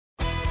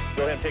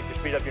Go ahead and pick your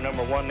speed up. Your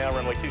number 1 now,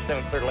 runway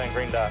 27, clear to land,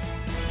 green dot.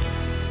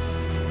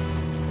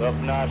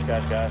 Welcome to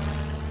Oshkosh, guys.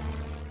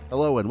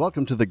 Hello and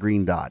welcome to the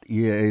Green Dot,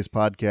 EAA's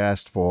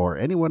podcast for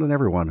anyone and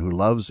everyone who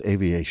loves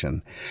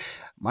aviation.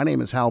 My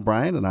name is Hal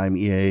Bryan, and I'm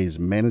EAA's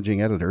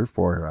managing editor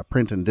for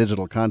print and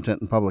digital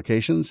content and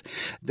publications.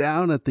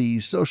 Down at the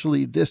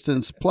socially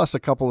distanced plus a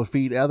couple of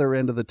feet other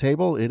end of the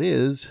table, it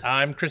is...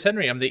 I'm Chris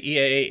Henry. I'm the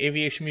EAA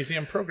Aviation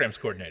Museum Programs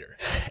Coordinator.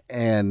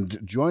 And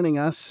joining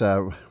us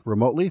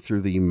remotely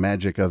through the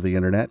magic of the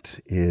internet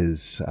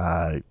is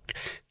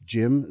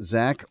Jim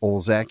Zach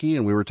Olzaki,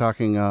 and we were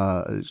talking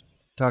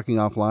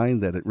offline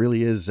that it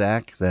really is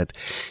Zach, that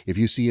if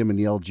you see him and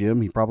yell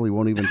Jim, he probably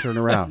won't even turn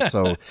around.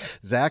 So,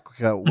 Zach,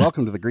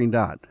 welcome to the Green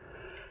Dot.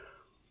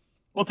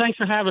 Well, thanks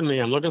for having me.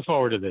 I'm looking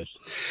forward to this.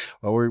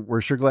 Well,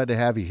 we're sure glad to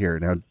have you here.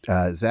 Now,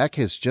 Zach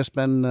has just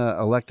been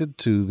elected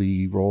to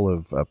the role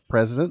of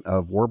president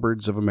of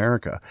Warbirds of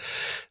America.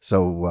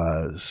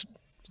 So,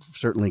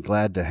 certainly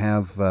glad to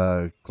have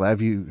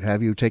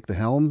you take the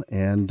helm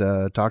and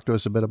talk to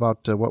us a bit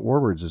about what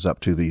Warbirds is up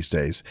to these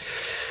days.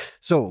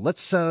 So let's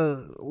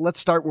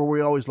start where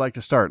we always like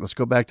to start. Let's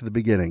go back to the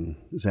beginning,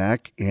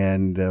 Zach.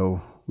 And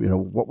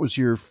what was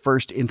your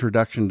first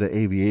introduction to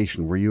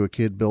aviation? Were you a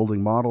kid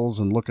building models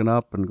and looking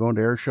up and going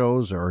to air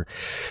shows, or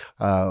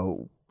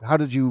how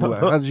did you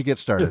get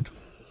started?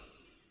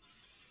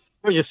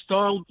 Well, you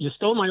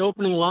stole my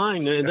opening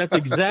line. That's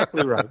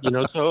exactly right.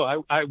 So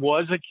I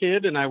was a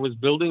kid and I was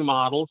building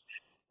models,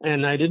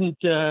 and I didn't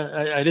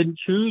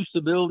choose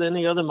to build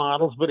any other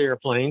models but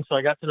airplanes. So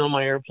I got to know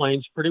my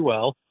airplanes pretty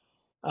well.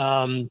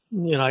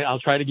 I'll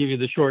try to give you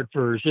the short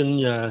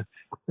version.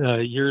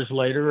 Years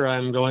later,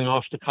 I'm going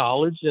off to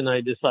college, and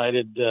I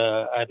decided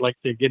I'd like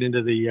to get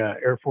into the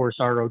Air Force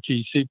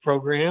ROTC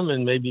program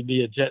and maybe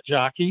be a jet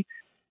jockey.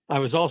 I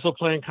was also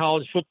playing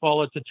college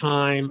football at the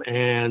time,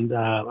 and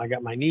I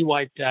got my knee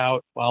wiped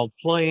out while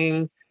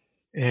playing,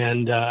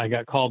 and I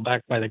got called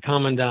back by the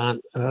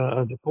commandant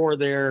of the Corps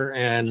there,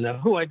 and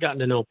who I'd gotten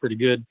to know pretty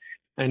good.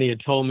 And he had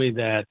told me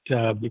that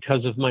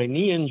because of my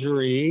knee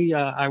injury,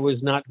 I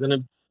was not going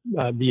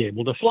to be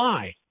able to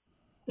fly.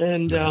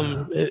 And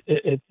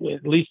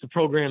at least the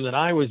program that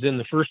I was in,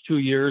 the first 2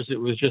 years, it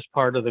was just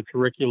part of the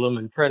curriculum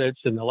and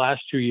credits. And the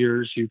last 2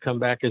 years, you come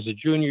back as a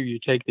junior, you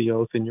take the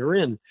oath, and you're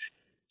in.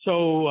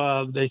 So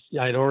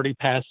I'd already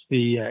passed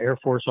the Air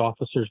Force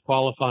officers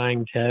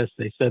qualifying test.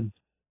 They said,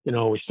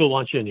 we still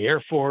want you in the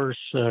Air Force.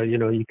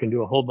 You can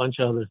do a whole bunch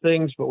of other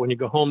things, but when you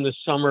go home this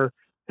summer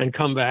and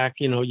come back,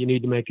 you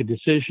need to make a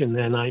decision.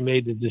 And I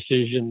made the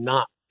decision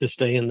not to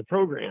stay in the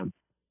program.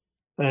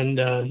 And,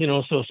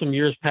 so some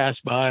years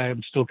passed by.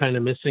 I'm still kind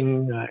of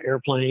missing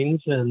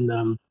airplanes.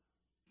 And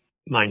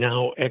my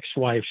now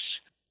ex-wife's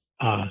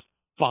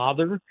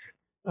father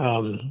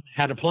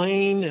had a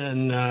plane,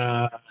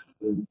 and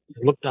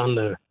looked on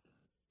the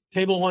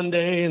table one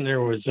day, and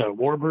there was a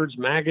Warbirds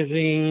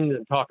magazine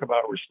and talk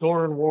about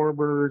restoring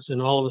Warbirds, and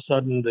all of a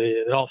sudden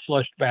it all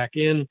flushed back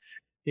in.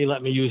 He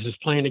let me use his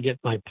plane to get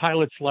my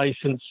pilot's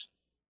license.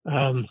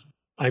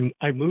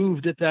 I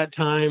moved at that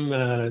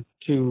time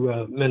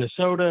to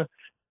Minnesota,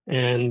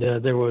 and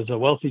there was a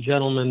wealthy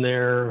gentleman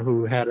there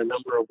who had a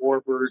number of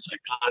Warbirds. I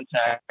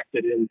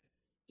contacted him,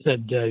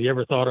 said, you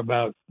ever thought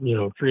about,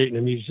 creating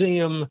a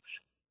museum?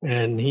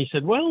 And he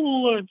said,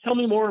 well, tell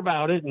me more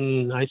about it.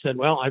 And I said,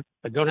 well, I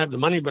don't have the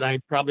money, but I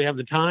probably have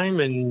the time.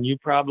 And you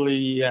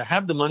probably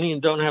have the money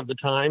and don't have the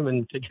time.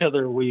 And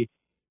together we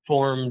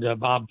formed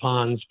Bob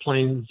Pond's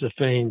Planes of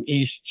Fame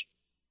East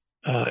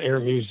Air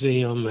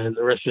Museum, and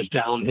the rest is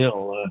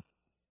downhill.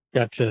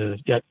 Got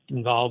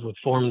involved with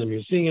forming the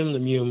museum.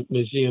 The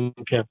museum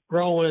kept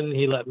growing.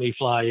 He let me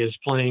fly his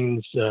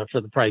planes for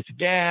the price of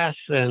gas,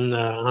 and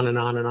on and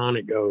on and on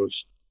it goes.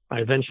 I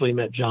eventually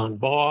met John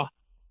Baugh.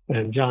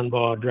 And John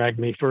Baugh dragged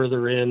me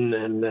further in,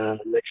 and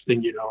next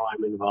thing you know,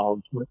 I'm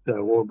involved with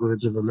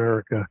Warbirds of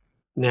America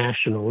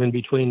National. In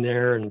between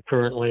there, and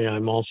currently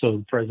I'm also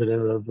the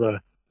president of the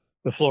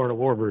Florida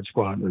Warbird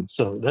Squadron.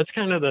 So that's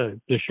kind of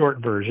the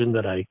short version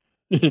that I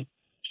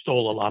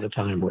stole a lot of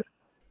time with.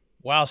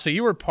 Wow, so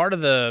you were part of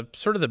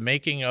the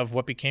making of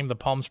what became the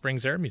Palm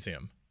Springs Air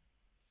Museum.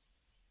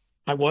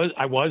 I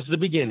was the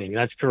beginning.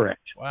 That's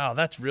correct. Wow,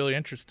 that's really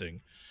interesting.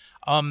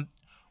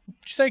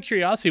 Just out of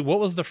curiosity, what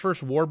was the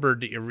first Warbird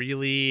that you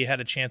really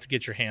had a chance to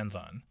get your hands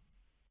on?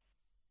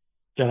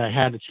 That I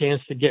had a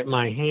chance to get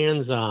my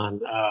hands on.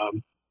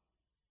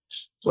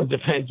 Well, it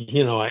depends.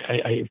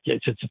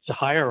 It's a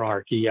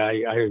hierarchy.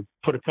 I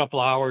put a couple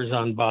hours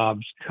on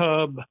Bob's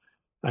Cub.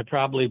 I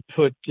probably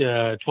put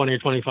 20 or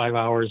 25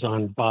 hours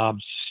on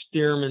Bob's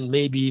Stearman,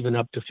 maybe even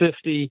up to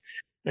 50.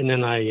 And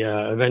then I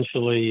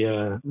eventually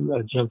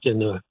jumped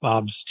into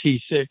Bob's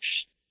T6.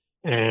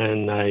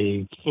 And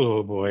I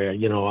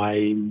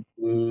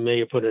may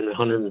have put in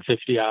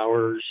 150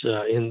 hours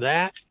in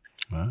that.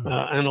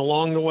 Wow. And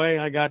along the way,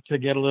 I got to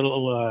get a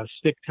little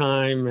stick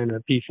time in a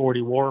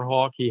P-40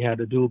 Warhawk. He had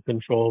a dual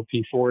control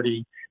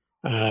P-40.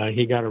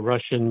 He got a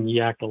Russian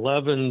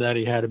Yak-11 that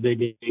he had a big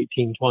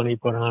 1820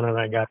 put on it.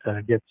 I got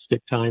to get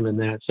stick time in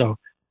that. So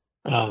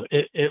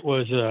it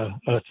was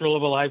a thrill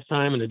of a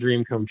lifetime and a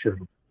dream come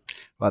true.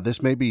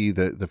 This may be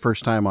the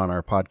first time on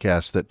our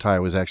podcast that Ty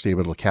was actually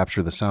able to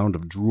capture the sound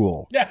of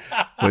drool,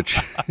 which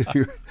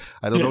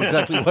I don't know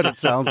exactly what it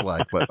sounds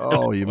like, but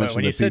you mentioned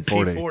when the you said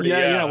P40.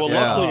 Yeah. Well,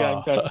 luckily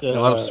I've got a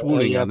lot of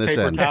swooning on this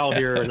paper end. towel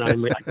here, and I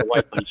can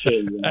wipe my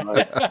chin. You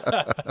know,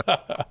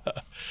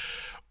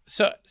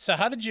 So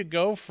how did you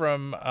go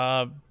from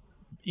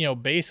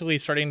basically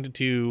starting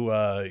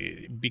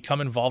to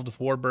become involved with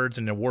Warbirds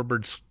and the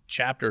Warbirds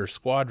chapter or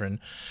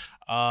squadron?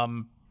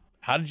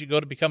 How did you go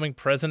to becoming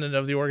president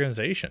of the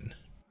organization?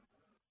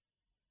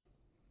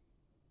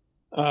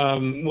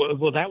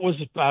 Well, that was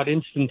about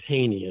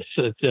instantaneous.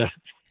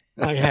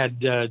 I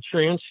had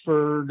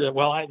transferred.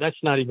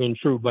 That's not even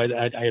true, but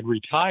I had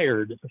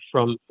retired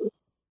from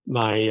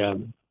my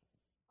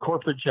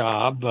corporate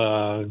job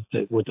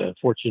with a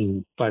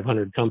Fortune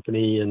 500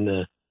 company,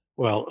 and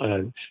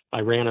I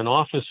ran an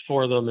office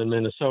for them in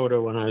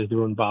Minnesota when I was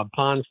doing Bob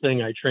Pond's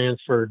thing. I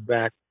transferred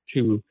back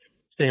to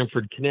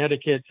Stamford,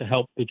 Connecticut to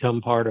help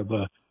become part of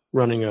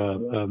running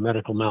a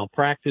medical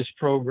malpractice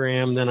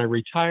program. Then I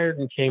retired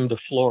and came to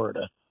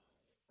Florida.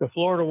 The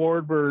Florida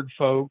Warbird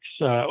folks,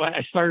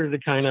 I started to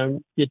kind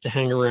of get to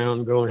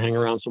go and hang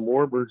around some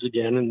Warbirds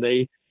again, and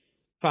they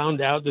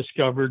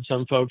discovered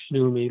some folks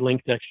knew me,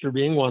 Link Dexter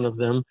being one of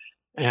them,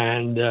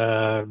 and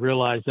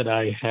realized that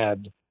I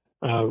had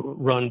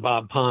run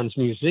Bob Pond's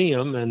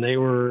museum, and they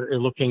were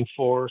looking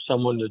for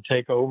someone to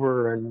take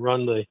over and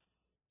run the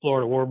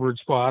Florida Warbird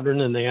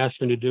Squadron, and they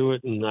asked me to do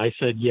it, and I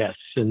said yes.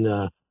 And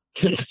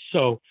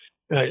so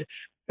I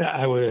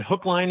was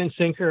hook, line, and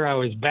sinker. I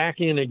was back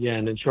in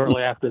again, and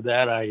shortly after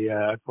that, I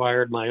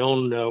acquired my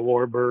own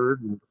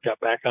Warbird and got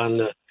back on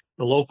the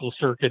local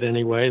circuit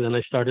anyway. Then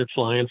I started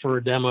flying for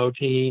a demo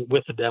team,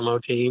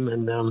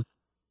 and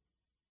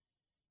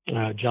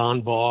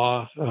John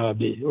Baugh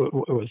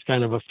was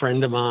kind of a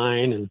friend of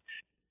mine, and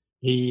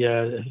he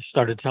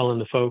started telling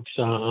the folks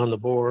on the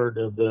board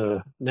of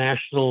the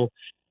national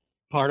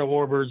part of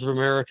Warbirds of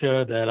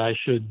America that I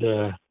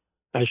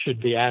should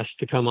be asked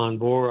to come on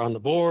the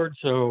board.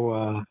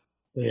 So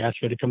they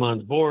asked me to come on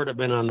the board. I've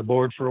been on the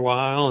board for a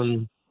while,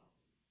 and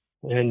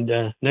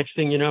next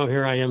thing you know,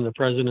 here I am, the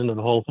president of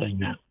the whole thing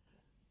now.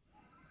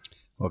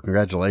 Well,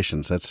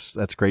 congratulations.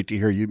 That's great to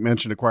hear. You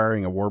mentioned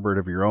acquiring a Warbird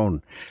of your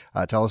own.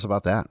 Tell us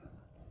about that.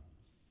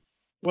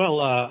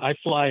 Well, I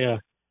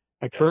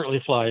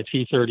currently fly a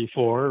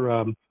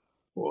T-34.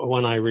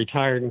 When I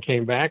retired and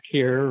came back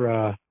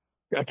here,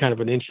 kind of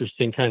an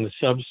interesting kind of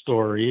sub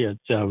story.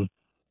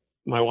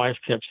 My wife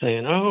kept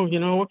saying, "Oh,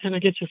 what can I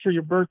get you for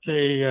your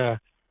birthday?"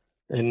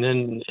 And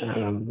then,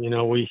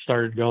 we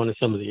started going to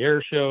some of the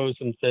air shows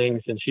and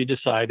things, and she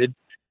decided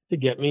to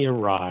get me a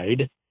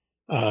ride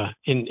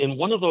in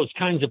one of those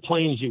kinds of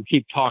planes you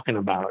keep talking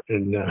about,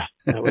 and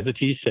that was a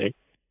T-6.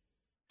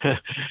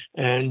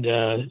 And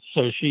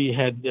so she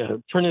had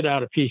printed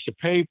out a piece of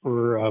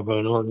paper of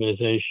an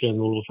organization a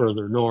little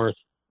further north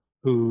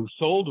who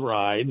sold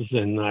rides,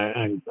 and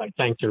I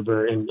thanked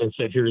her and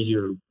said, "Here's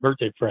your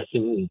birthday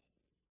present." And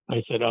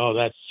I said, "Oh,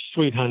 that's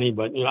sweet, honey,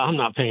 but I'm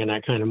not paying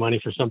that kind of money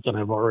for something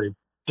I've already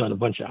done a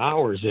bunch of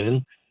hours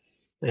in."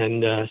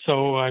 And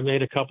so I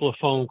made a couple of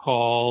phone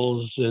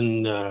calls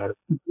and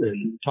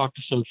talked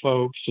to some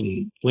folks,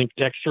 and Link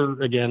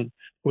Dexter, again,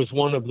 was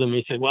one of them.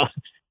 He said, "Well,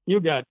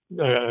 you got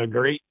a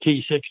great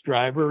T-6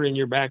 driver in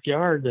your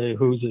backyard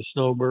who's a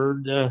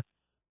snowbird,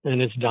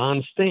 and it's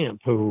Don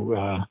Stamp, who,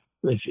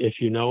 if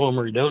you know him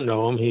or you don't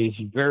know him, he's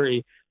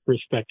very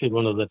respected,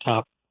 one of the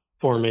top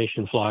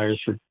formation flyers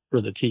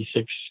for the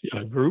T-6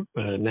 group,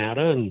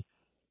 NATA."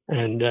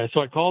 And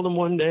so I called him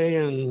one day,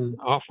 and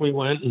off we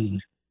went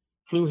and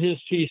flew his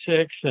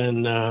T-6.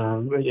 And,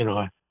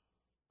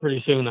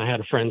 pretty soon I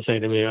had a friend say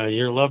to me,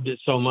 "You loved it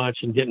so much,"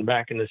 and getting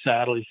back in the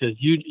saddle, he says,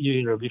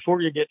 you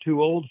before you get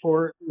too old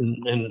for it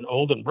and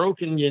old and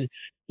broken, you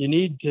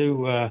need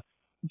to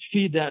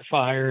feed that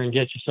fire and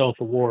get yourself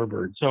a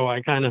Warbird. So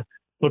I kind of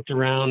looked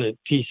around at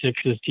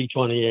T-6s,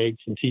 T-28s,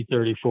 and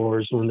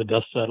T-34s. When the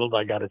dust settled,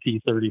 I got a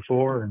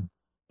T-34, and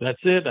that's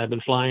it. I've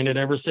been flying it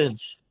ever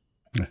since.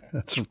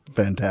 That's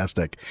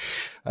fantastic.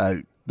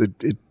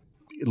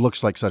 It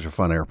looks like such a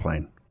fun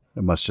airplane.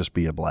 It must just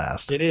be a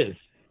blast. It is.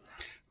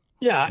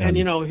 Yeah, and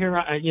here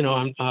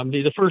I'll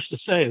be the first to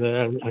say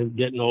that I'm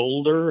getting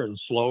older and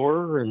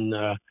slower, and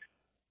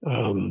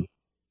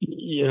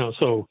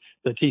so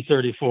the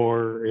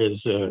T-34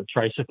 is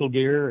tricycle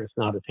gear. It's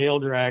not a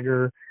tail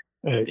dragger.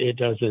 It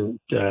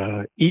doesn't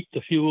eat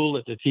the fuel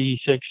that the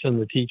T-6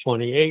 and the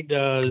T-28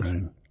 does.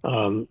 Right.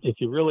 If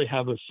you really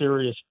have a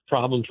serious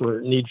problem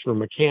need for a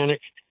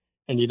mechanic,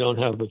 and you don't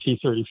have a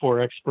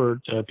T-34 expert,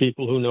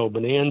 people who know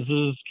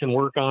Bonanzas can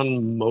work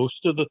on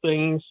most of the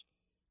things.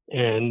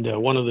 And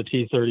one of the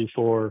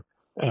T-34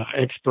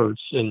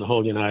 experts in the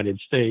whole United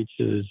States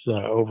is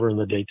over in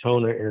the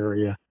Daytona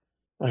area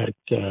at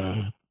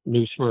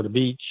New Smyrna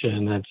Beach,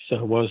 and that's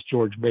was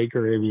George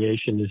Baker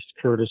Aviation. Is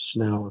Curtis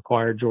now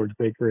acquired George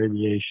Baker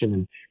Aviation,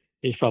 and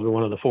he's probably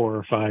one of the 4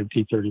 or 5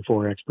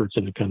 T-34 experts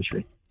in the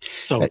country.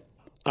 So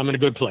I'm in a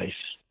good place.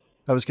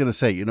 I was going to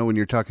say, when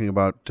you're talking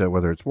about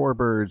whether it's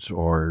warbirds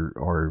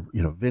or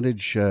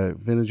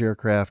vintage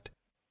aircraft,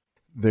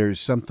 there's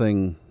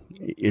something.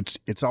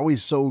 It's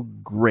always so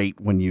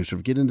great when you sort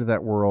of get into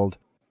that world,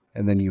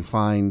 and then you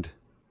find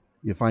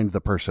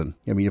the person.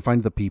 I mean, you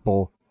find the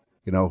people.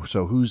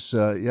 So who's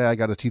I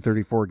got a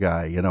T-34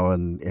 guy.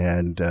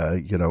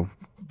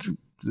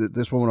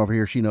 This woman over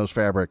here, she knows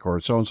fabric, or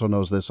so and so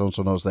knows this, so and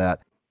so knows that.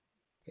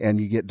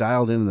 And you get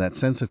dialed in, and that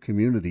sense of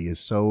community is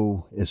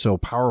so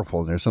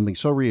powerful. There's something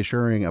so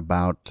reassuring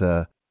about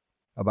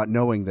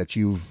knowing that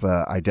you've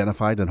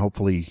identified and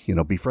hopefully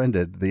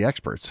befriended the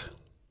experts.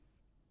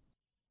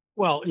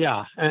 Well,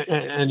 yeah,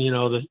 and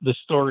the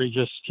story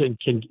just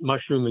can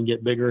mushroom and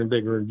get bigger and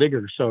bigger and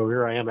bigger. So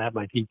here I am at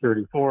my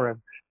T-34.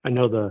 I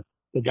know the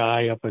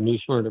guy up in New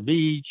Smyrna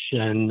Beach,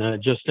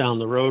 and just down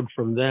the road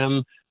from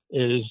them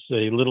is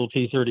a little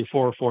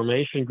T-34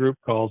 formation group,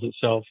 calls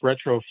itself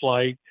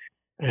Retroflight.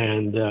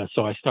 And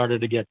so I started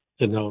to get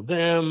to know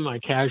them. I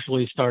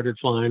casually started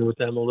flying with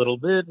them a little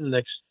bit. And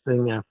next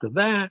thing after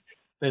that,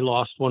 they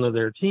lost one of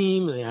their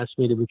team. They asked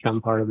me to become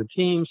part of the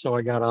team. So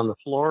I got on the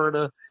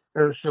Florida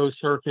Air Show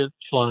circuit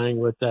flying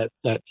with that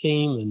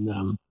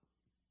team.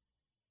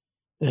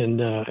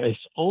 And it's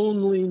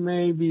only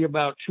maybe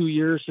about 2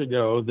 years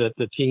ago that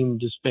the team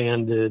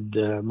disbanded,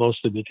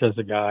 mostly because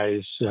the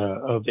guys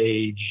of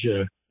age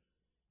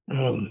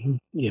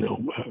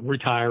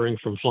retiring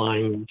from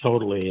flying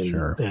totally. And,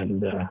 sure.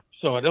 And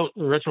so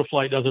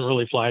Retroflight doesn't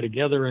really fly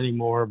together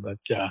anymore, but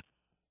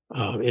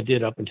it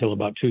did up until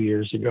about 2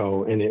 years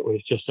ago, and it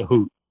was just a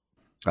hoot.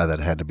 That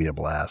had to be a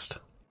blast.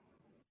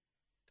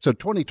 So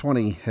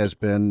 2020 has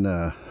been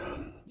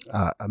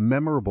a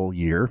memorable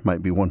year,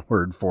 might be one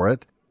word for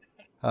it.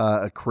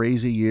 A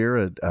crazy year,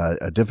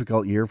 a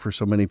difficult year for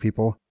so many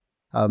people.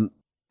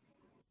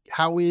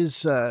 How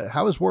is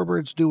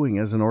Warbirds doing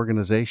as an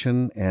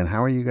organization, and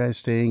how are you guys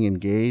staying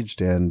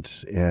engaged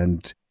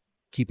and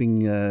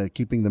keeping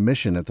the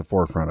mission at the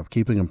forefront of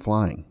keeping them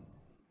flying?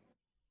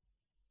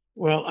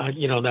 Well,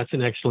 that's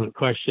an excellent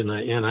question,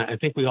 and I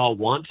think we all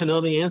want to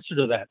know the answer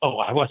to that. Oh,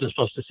 I wasn't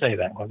supposed to say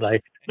that, was I?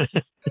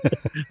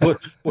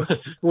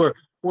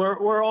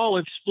 we're all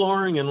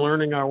exploring and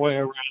learning our way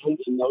around,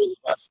 and those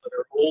of us that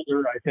are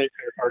older, I think,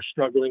 are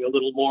struggling a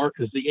little more,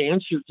 because the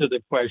answer to the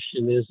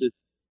question is that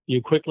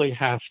you quickly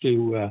have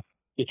to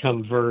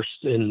become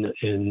versed in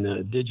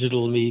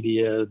digital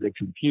media, the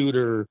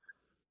computer,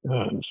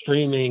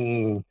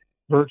 streaming,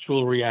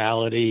 virtual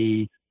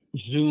reality,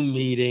 Zoom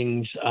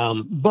meetings.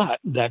 But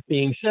that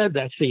being said,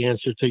 that's the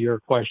answer to your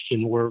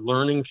question. We're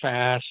learning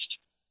fast.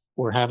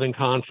 We're having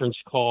conference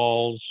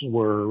calls.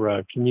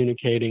 We're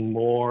communicating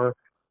more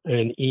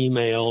in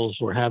emails.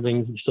 We're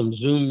having some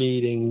Zoom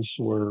meetings.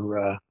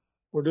 We're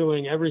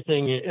doing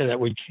everything that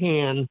we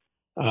can.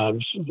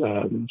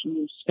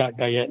 Scott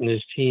Guyette and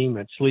his team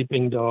at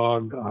Sleeping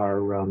Dog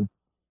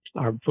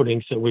are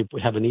putting, so we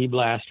have an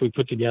e-blast we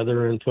put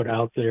together and put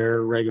out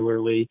there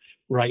regularly.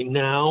 Right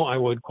now, I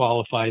would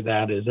qualify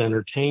that as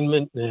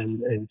entertainment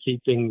and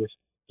keeping the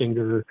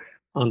finger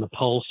on the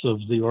pulse of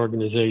the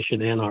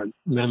organization and our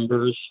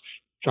members,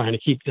 trying to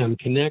keep them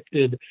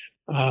connected.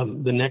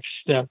 The next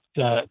step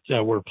that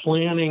we're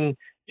planning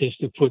is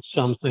to put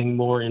something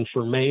more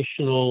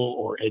informational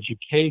or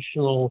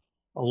educational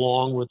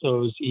along with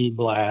those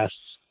e-blasts.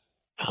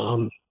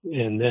 And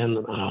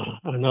then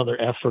another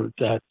effort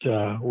that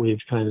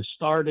we've kind of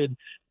started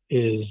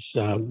is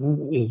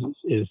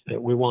that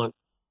we want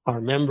our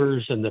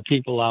members and the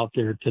people out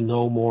there to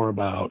know more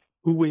about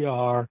who we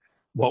are,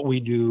 what we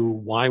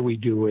do, why we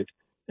do it,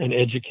 and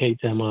educate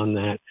them on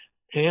that.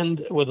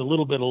 And with a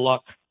little bit of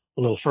luck,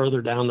 a little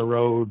further down the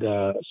road,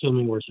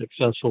 assuming we're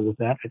successful with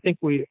that, I think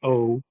we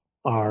owe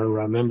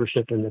our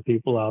membership and the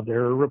people out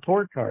there a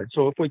report card.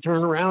 So if we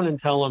turn around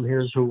and tell them,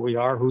 here's who we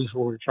are, who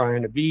we're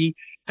trying to be,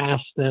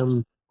 ask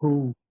them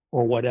who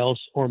or what else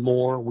or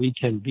more we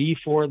can be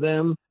for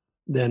them,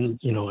 then,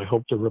 I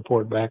hope to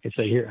report back and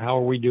say, here, how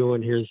are we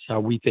doing? Here's how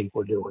we think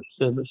we're doing.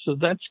 So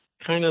that's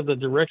kind of the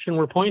direction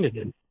we're pointed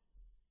in.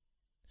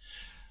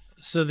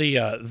 So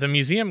the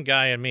museum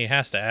guy in me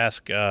has to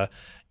ask,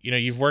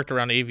 you've worked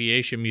around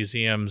aviation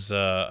museums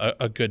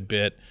a good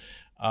bit.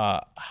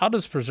 How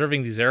does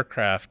preserving these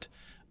aircraft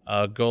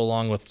go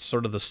along with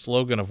sort of the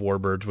slogan of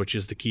Warbirds, which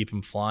is to keep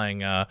them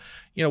flying?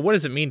 What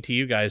does it mean to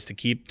you guys to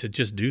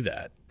just do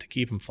that, to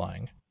keep them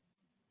flying?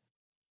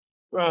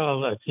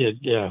 Well, that's it.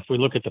 Yeah. If we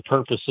look at the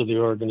purpose of the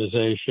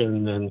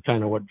organization and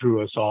kind of what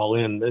drew us all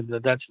in,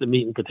 that's the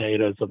meat and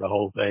potatoes of the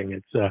whole thing.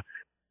 It's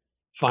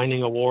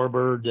finding a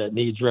warbird that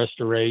needs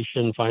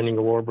restoration, finding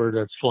a warbird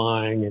that's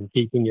flying and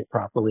keeping it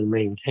properly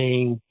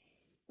maintained.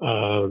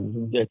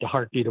 At the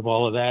heartbeat of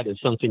all of that is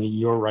something that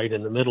you're right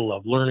in the middle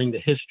of, learning the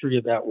history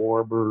of that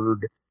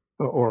warbird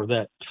or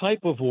that type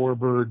of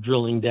warbird,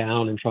 drilling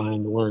down and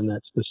trying to learn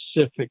that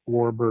specific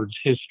warbird's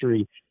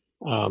history.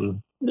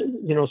 So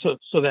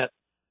that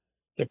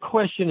the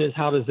question is,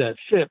 how does that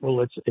fit?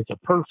 Well, it's a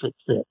perfect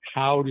fit.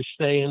 How to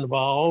stay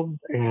involved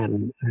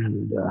and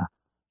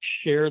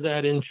share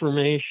that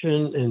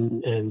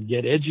information and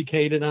get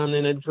educated on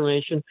that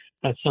information,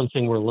 that's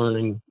something we're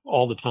learning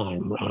all the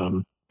time.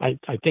 I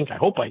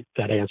hope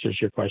that answers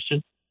your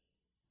question.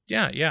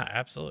 Yeah,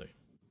 absolutely.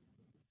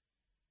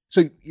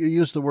 So you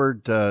use the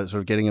word sort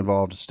of getting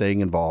involved,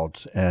 staying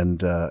involved, and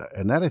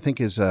that I think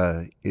is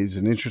an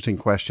interesting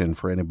question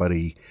for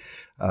anybody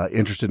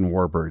interested in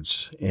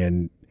warbirds.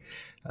 And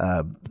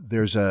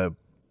there's a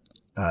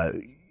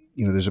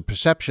there's a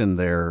perception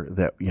there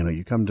that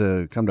you come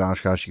to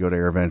Oshkosh, you go to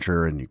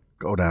AirVenture, and you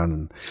go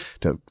down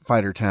to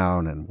Fighter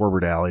Town and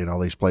Warbird Alley and all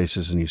these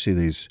places, and you see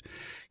these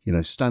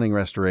stunning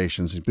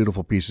restorations, these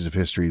beautiful pieces of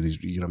history, these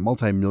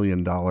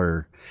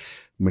multi-million-dollar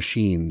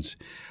machines.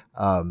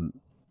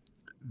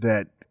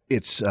 That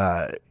it's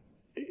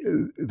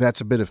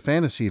that's a bit of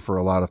fantasy for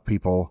a lot of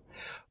people,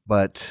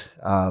 but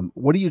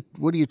what do you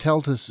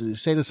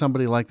say to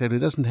somebody like that who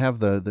doesn't have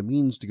the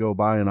means to go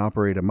buy and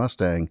operate a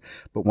Mustang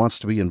but wants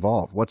to be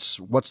involved?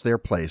 What's their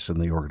place in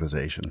the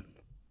organization?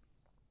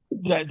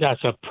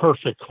 That's a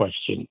perfect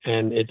question,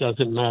 and it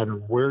doesn't matter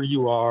where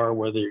you are,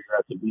 whether you're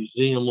at the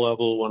museum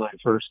level. When I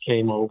first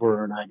came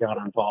over and I got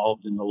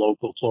involved in the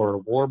local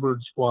Florida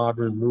Warbird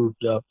Squadron,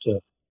 moved up to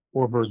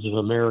Warbirds of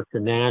America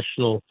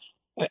National.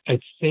 I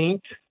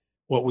think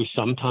what we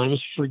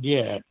sometimes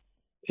forget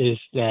is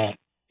that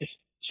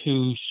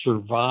to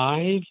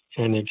survive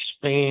and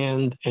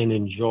expand and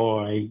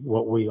enjoy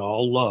what we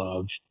all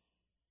love,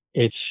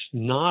 it's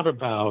not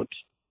about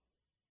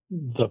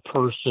the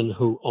person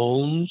who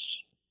owns,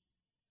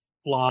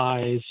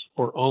 flies,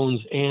 or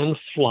owns and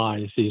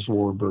flies these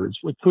warbirds.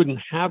 We couldn't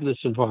have this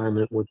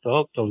environment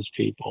without those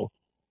people.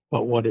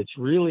 But what it's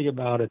really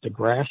about at the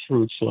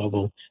grassroots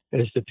level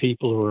is the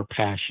people who are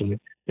passionate.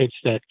 It's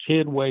that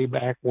kid way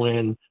back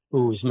when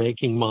who was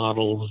making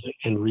models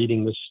and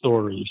reading the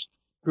stories,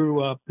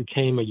 grew up,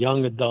 became a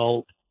young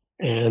adult,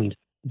 and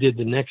did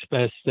the next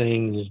best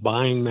thing, is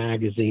buying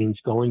magazines,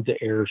 going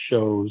to air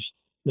shows,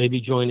 maybe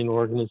joining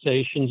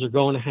organizations, or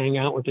going to hang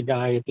out with the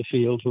guy at the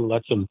field who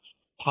lets him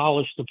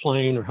polish the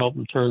plane or help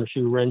him turn a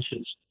few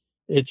wrenches.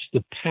 It's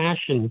the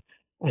passion,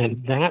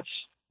 and that's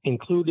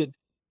included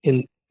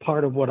in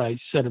part of what I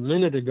said a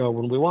minute ago.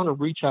 When we want to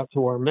reach out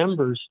to our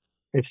members,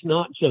 it's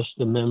not just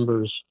the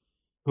members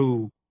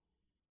who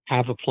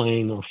have a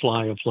plane or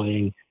fly a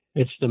plane.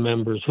 It's the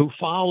members who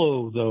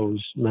follow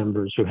those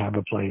members who have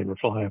a plane or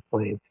fly a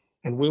plane.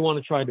 And we want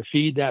to try to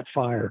feed that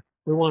fire.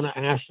 We want to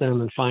ask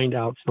them and find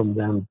out from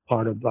them,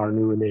 part of our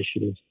new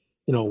initiative,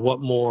 what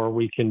more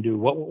we can do.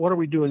 What are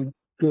we doing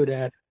good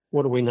at?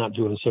 What are we not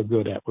doing so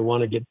good at? We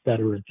want to get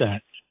better at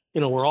that.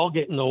 We're all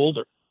getting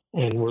older.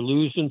 And we're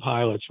losing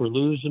pilots, we're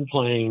losing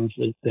planes.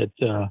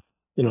 That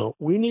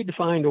we need to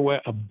find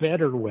a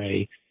better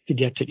way to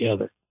get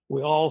together.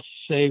 We all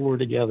say we're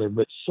together,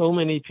 but so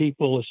many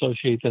people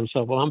associate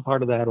themselves. Well, I'm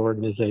part of that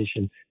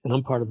organization, and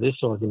I'm part of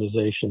this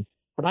organization.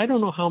 But I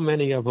don't know how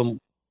many of them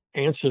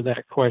answer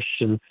that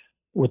question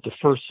with the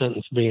first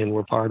sentence being,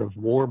 "We're part of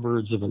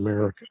Warbirds of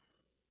America,"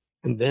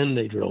 and then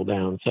they drill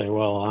down and say,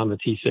 "Well, I'm a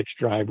T6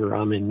 driver.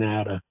 I'm in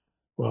NATA.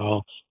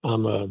 Well,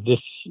 I'm a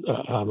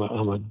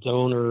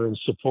donor and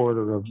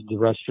supporter of the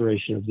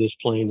restoration of this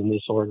plane in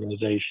this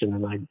organization,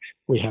 and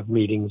we have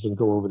meetings and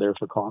go over there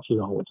for coffee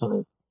all the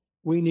time."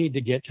 We need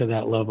to get to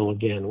that level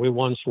again. We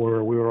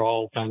were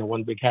all kind of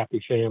one big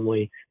happy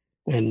family,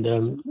 and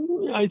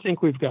I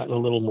think we've gotten a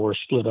little more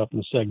split up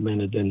and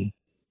segmented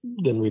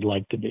than we'd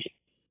like to be.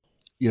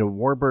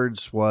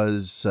 Warbirds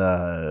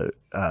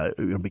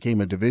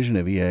became a division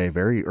of EAA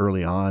very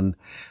early on.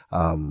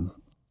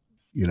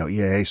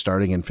 EAA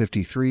starting in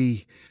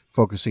 1953,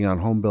 focusing on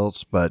home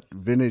builds, but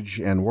vintage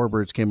and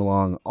warbirds came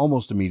along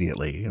almost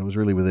immediately. It was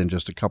really within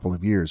just a couple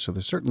of years. So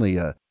there's certainly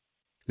a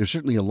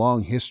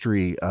long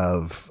history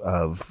of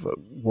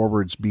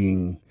warbirds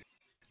being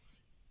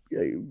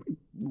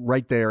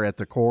right there at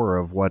the core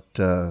of what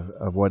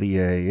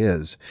EAA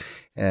is,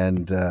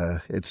 and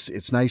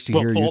it's nice to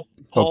hear you.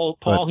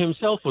 Paul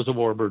himself was a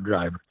warbird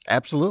driver.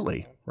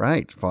 Absolutely.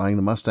 Right, flying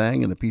the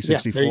Mustang and the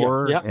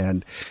P-64, yeah.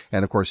 and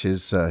of course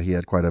he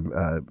had quite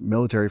a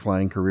military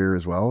flying career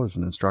as well as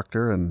an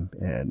instructor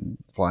and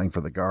flying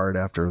for the Guard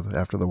after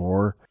the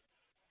war.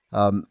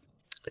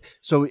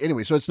 So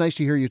it's nice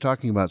to hear you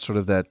talking about sort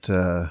of that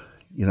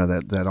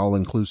that all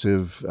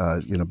inclusive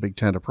big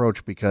tent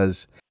approach,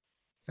 because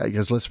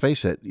let's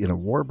face it,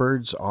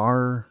 warbirds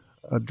are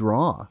a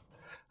draw.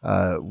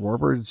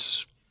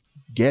 Warbirds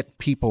get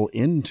people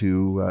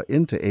into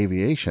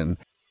aviation.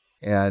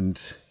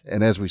 And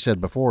as we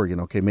said before,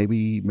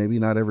 maybe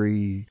not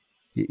every,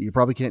 you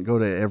probably can't go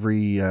to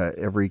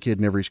every kid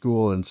in every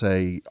school and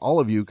say, all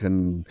of you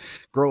can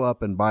grow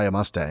up and buy a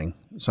Mustang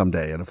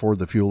someday and afford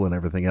the fuel and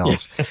everything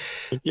else.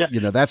 Yeah.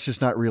 That's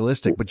just not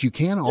realistic, but you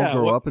can all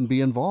grow up and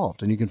be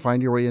involved, and you can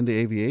find your way into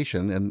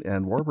aviation,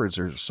 and warbirds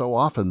are so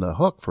often the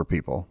hook for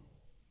people.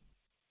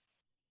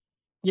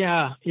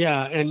 Yeah.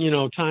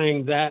 And,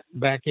 tying that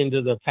back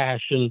into the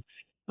passion,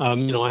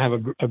 I have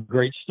a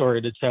great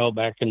story to tell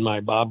back in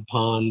my Bob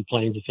Pond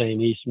Planes of Fame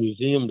East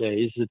Museum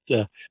days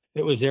that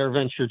it was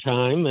AirVenture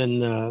time,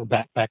 and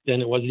back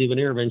then it wasn't even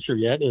AirVenture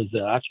yet. It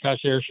was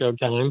Oshkosh Air Show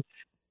time.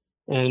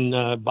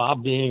 And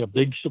Bob, being a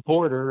big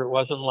supporter, it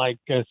wasn't like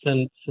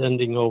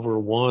sending over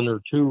one or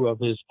two of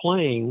his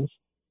planes.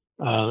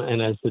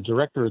 And as the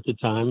director at the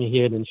time, he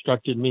had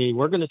instructed me,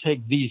 we're going to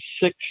take these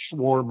 6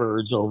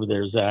 warbirds over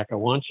there, Zach. I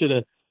want you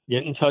to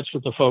get in touch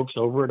with the folks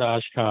over at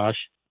Oshkosh.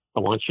 I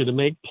want you to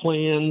make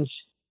plans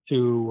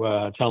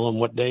to tell them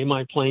what day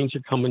my planes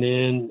are coming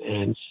in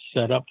and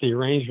set up the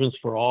arrangements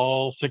for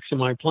all 6 of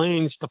my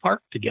planes to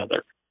park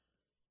together,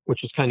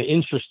 which is kind of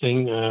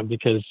interesting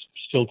because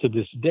still to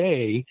this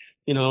day,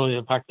 you know,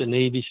 they park the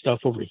Navy stuff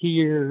over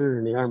here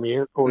and the Army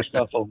Air Corps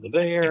stuff over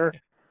there.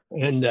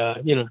 And,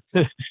 you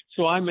know,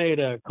 so I made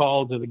a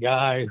call to the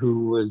guy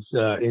who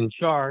was in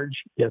charge.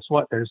 Guess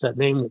what? There's that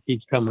name that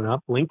keeps coming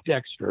up, Link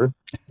Dexter.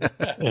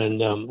 And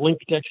Link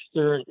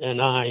Dexter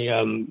and I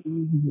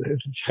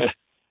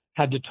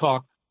had to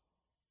talk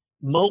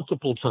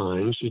multiple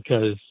times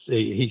because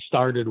he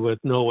started with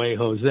No Way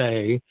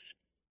Jose.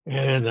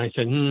 And I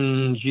said,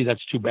 gee,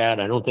 that's too bad.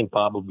 I don't think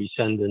Bob will be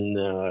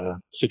sending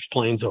 6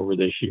 planes over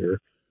this year.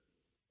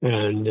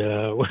 And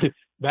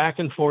back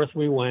and forth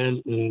we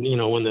went. And, you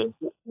know,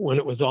 when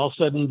it was all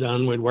said and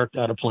done, we'd worked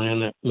out a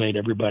plan that made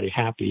everybody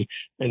happy.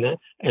 And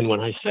when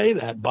I say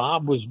that,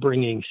 Bob was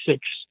bringing 6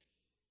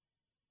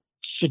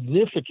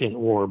 significant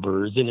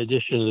warbirds, in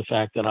addition to the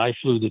fact that I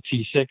flew the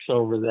T6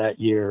 over that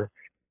year.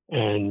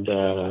 And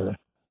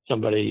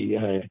somebody,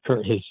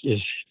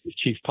 his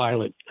chief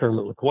pilot,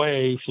 Kermit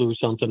LeQuay, flew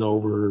something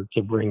over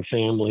to bring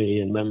family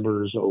and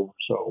members over.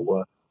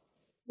 So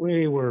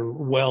we were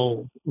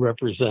well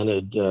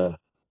represented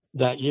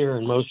that year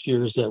and most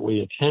years that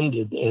we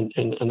attended.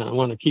 And I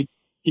want to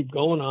keep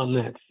going on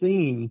that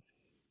theme.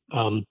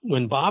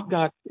 When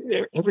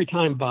every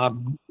time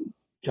Bob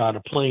got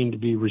a plane to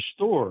be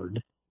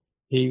restored,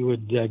 he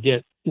would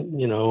get,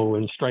 you know,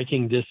 in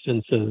striking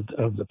distance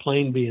of the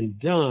plane being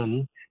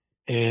done.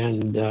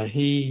 And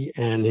he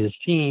and his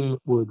team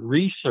would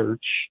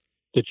research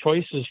the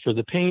choices for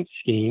the paint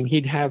scheme.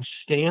 He'd have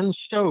Stan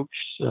Stokes,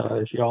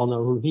 if you all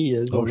know who he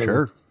is. Oh,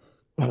 sure.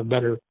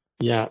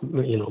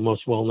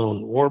 Most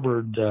well-known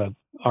warbird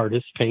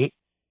artist, paint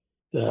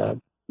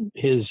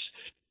his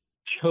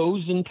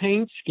chosen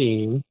paint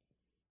scheme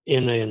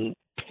in a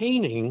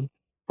painting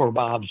for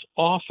Bob's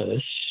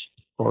office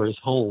or his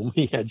home.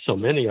 He had so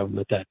many of them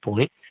at that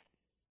point.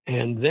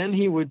 And then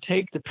he would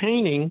take the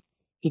painting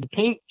to the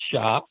paint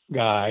shop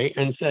guy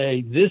and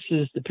say, this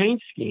is the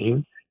paint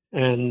scheme.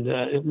 And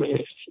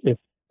if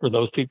for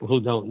those people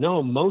who don't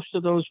know, most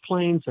of those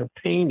planes are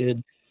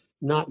painted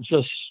not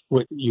just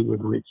what you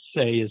would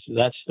say is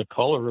that's the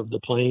color of the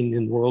plane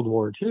in World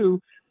War II.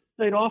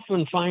 They'd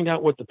often find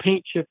out what the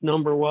paint chip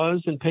number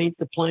was and paint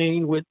the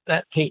plane with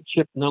that paint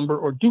chip number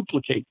or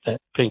duplicate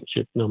that paint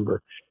chip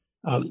number.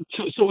 So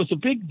it was a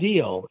big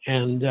deal.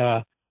 And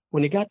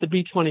when he got the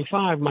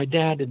B-25, my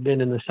dad had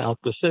been in the South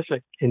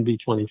Pacific in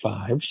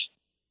B-25s.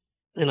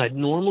 And I'd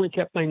normally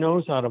kept my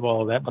nose out of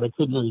all that, but I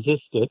couldn't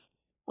resist it.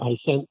 I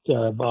sent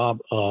Bob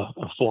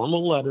a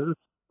formal letter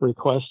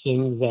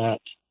requesting that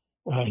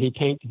he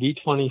paint the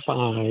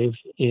B-25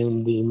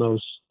 in the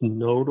most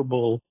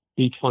notable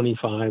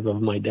B-25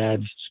 of my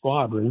dad's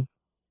squadron,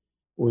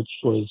 which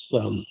was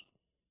the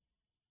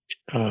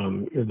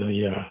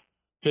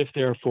 5th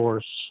Air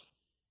Force,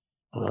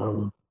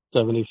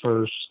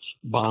 71st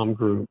Bomb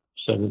Group,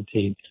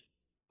 17th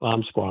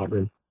Bomb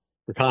Squadron,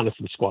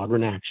 Reconnaissance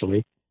Squadron,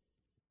 actually.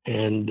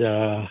 And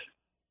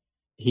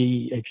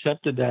he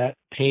accepted that,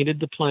 painted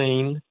the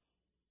plane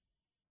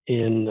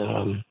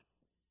in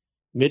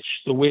Mitch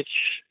the Witch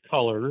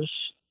colors,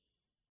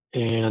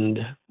 and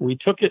we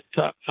took it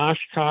to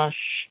Oshkosh,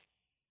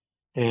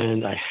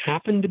 and I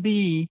happened to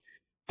be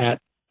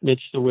at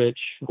Mitch the Witch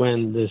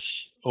when this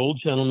old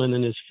gentleman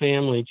and his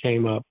family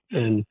came up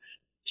and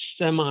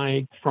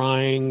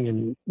semi-crying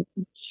and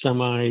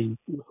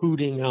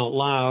semi-hooting out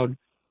loud,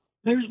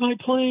 there's my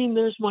plane,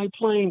 there's my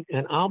plane.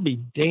 And I'll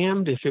be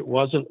damned if it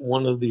wasn't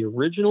one of the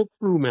original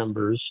crew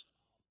members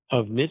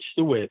of Mitch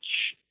the Witch.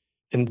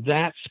 And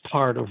that's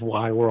part of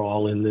why we're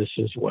all in this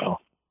as well.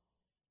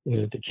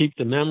 You know, to keep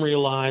the memory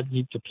alive,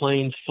 keep the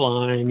planes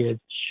flying. It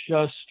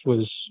just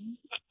was,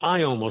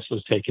 I almost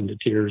was taken to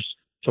tears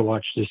to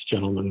watch this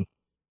gentleman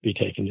be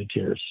taken to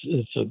tears.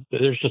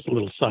 There's just a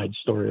little side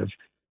story of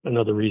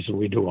another reason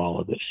we do all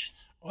of this.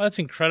 Well, that's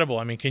incredible.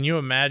 I mean, can you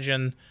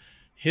imagine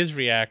his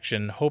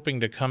reaction hoping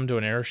to come to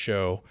an air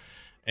show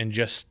and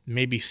just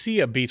maybe see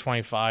a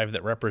B-25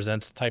 that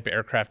represents the type of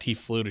aircraft he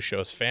flew to show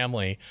his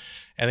family,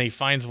 and he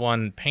finds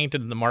one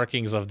painted in the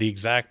markings of the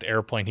exact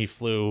airplane he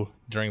flew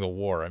during the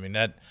war? I mean,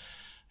 that's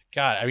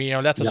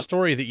a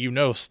story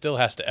that still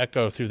has to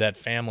echo through that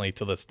family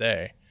to this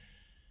day.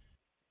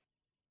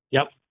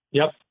 Yep,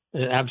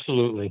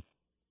 absolutely.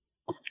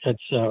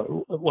 It's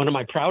one of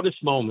my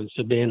proudest moments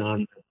of being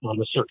on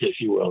the circuit, if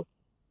you will.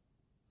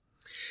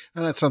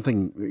 And that's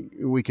something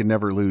we can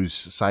never lose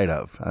sight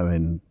of. I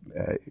mean,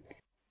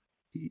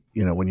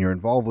 when you're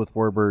involved with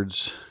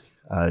warbirds,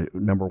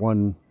 number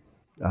one,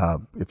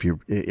 if you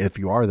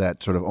are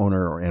that sort of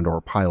owner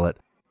or pilot,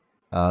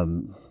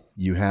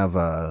 You have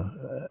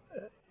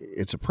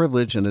it's a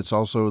privilege, and it's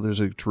also there's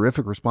a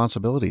terrific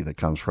responsibility that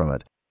comes from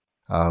it.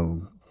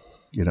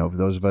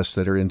 Those of us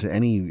that are into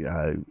any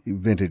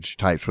vintage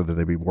types, whether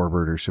they be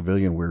warbird or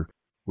civilian,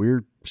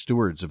 we're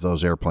stewards of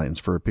those airplanes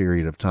for a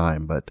period of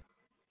time. But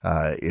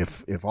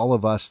if all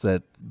of us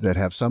that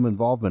have some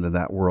involvement in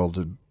that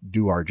world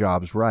do our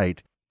jobs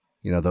right,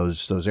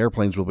 those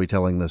airplanes will be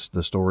telling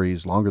the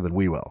stories longer than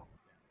we will.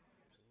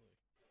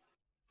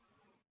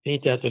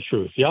 Ain't that the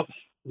truth? Yep.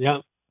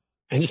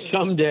 And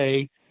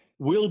someday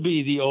we'll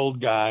be the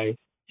old guy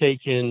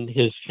taking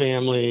his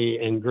family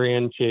and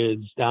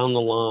grandkids down the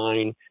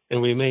line,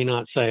 and we may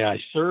not say I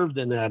served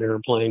in that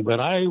airplane, but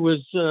I was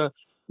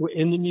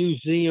in the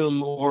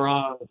museum, or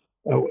I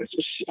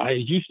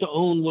used to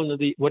own one of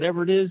the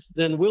whatever it is.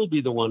 Then we'll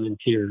be the one in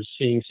tears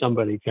seeing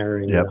somebody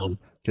carrying it on.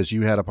 Because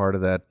you had a part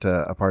of that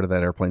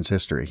airplane's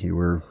history.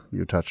 You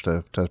touched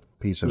a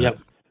piece of it.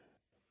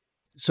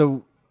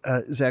 So,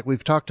 Zach,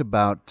 we've talked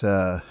about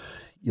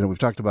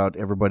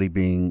everybody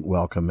being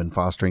welcome and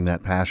fostering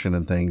that passion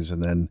and things,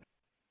 and then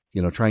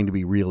trying to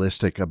be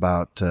realistic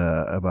about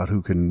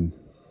who can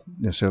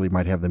necessarily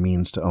might have the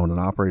means to own and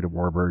operate a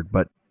warbird.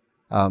 But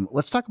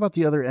let's talk about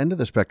the other end of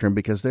the spectrum,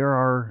 because there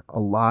are a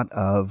lot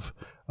of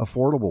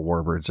affordable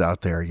warbirds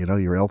out there. Your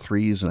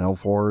L3s and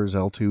L4s,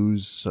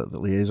 L2s, the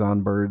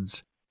liaison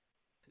birds,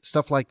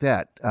 stuff like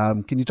that.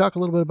 Can you talk a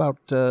little bit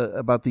about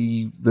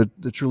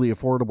the truly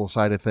affordable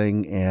side of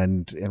thing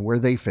and where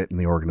they fit in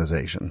the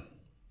organization?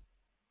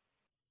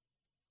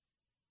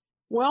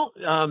 Well,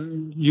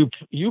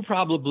 you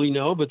probably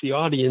know, but the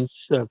audience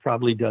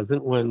probably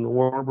doesn't. When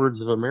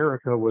Warbirds of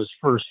America was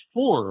first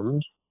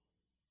formed,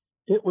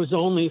 it was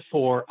only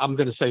for, I'm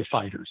going to say,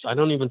 fighters. I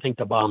don't even think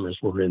the bombers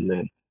were in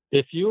then.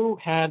 If you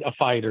had a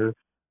fighter,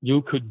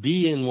 you could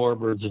be in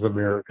Warbirds of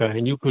America,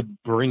 and you could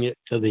bring it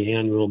to the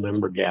annual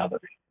member gathering.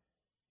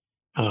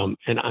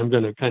 And I'm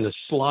going to kind of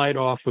slide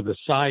off with a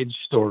side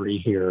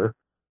story here,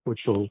 which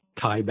will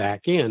tie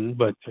back in.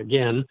 But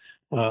again,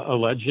 a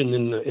legend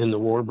in the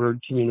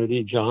warbird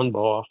community, John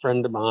Baugh, a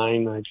friend of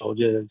mine, I told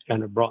you, it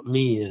kind of brought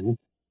me in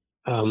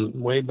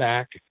way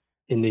back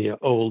in the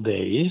old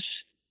days.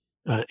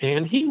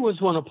 And he was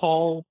one of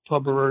Paul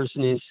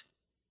Poberzny's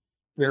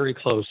very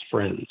close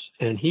friends.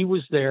 And he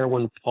was there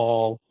when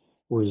Paul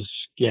was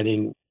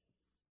getting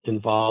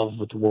involved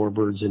with the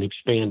Warbirds and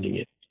expanding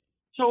it.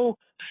 So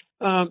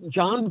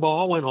John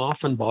Baugh went off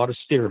and bought a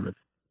Stearman.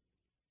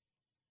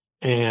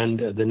 And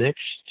the next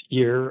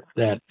year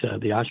that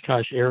the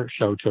Oshkosh Air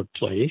Show took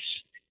place,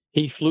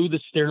 he flew the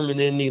Stearman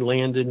in, he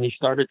landed, and he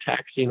started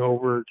taxiing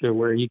over to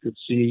where he could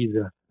see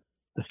the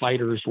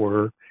fighters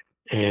were.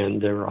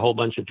 And there were a whole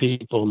bunch of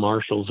people,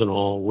 marshals and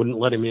all, wouldn't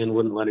let him in,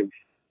 wouldn't let him,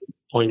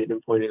 pointed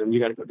him, you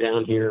got to go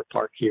down here,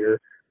 park here.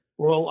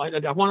 Well,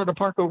 I wanted to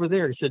park over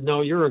there. He said,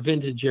 no, you're a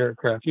vintage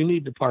aircraft. You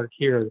need to park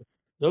here.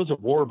 Those are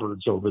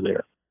warbirds over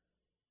there.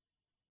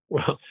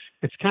 Well,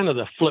 it's kind of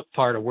the flip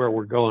part of where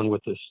we're going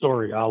with this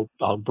story.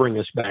 I'll bring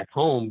us back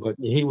home. But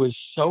he was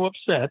so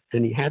upset,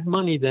 and he had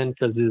money then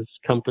because his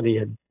company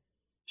had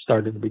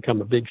started to become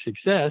a big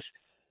success.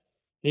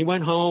 He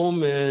went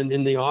home, and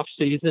in the off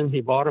season,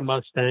 he bought a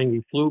Mustang.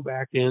 He flew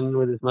back in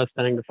with his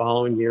Mustang the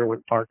following year,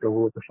 went parked over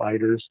with the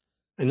fighters,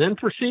 and then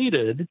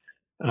proceeded.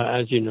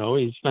 As you know,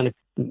 he spent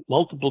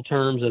multiple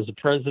terms as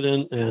a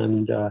president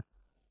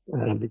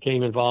and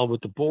became involved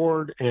with the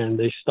board, and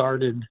they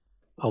started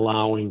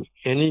allowing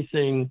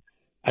anything.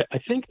 I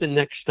think the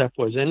next step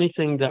was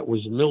anything that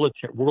was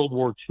military, World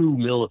War II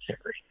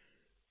military,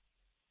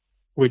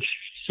 which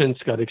since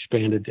got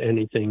expanded to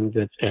anything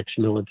that's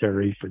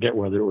ex-military, forget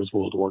whether it was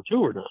World War II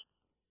or not.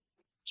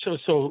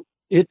 So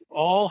it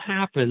all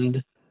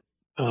happened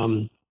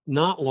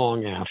not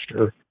long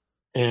after,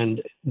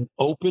 and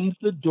opened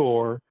the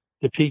door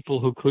to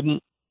people who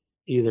couldn't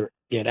either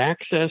get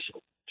access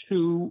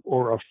to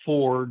or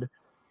afford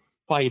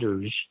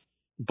fighters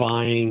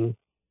buying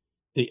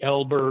the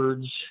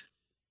L-birds,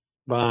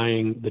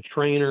 buying the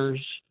trainers.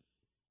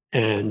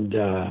 And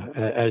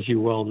as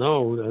you well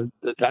know,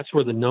 that's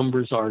where the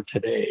numbers are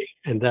today.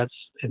 And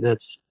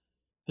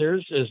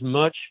there's as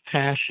much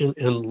passion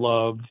and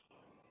love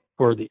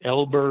for the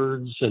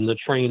L-birds and the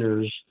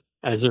trainers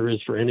as there is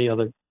for any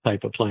other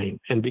type of plane.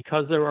 And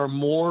because there are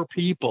more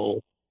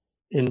people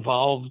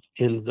involved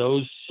in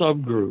those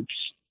subgroups,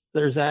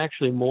 there's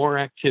actually more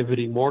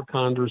activity, more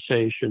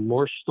conversation,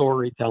 more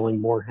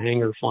storytelling, more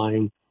hangar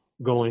flying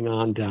going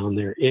on down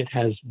there. It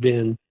has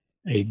been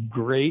a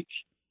great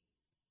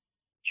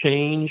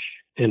change,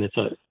 and it's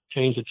a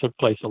change that took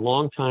place a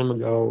long time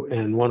ago.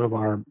 And one of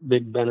our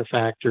big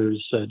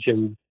benefactors,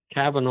 Jim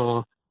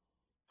Kavanaugh,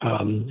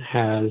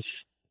 has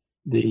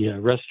the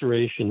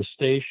restoration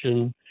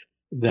station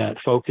that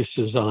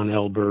focuses on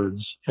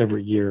L-birds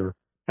every year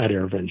at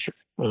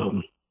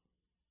AirVenture.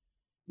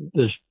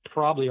 There's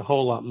probably a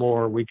whole lot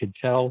more we could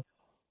tell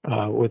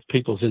with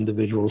people's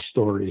individual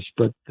stories,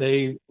 but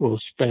they will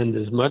spend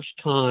as much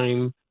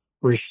time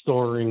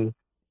restoring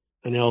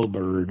an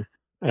L-bird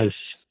as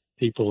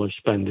people are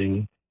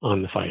spending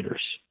on the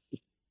fighters.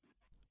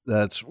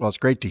 It's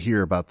great to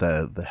hear about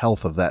the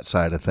health of that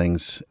side of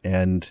things,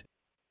 and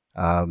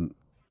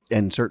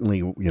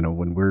certainly,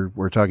 when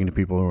we're talking to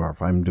people, or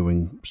if I'm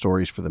doing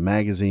stories for the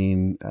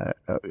magazine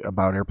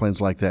about airplanes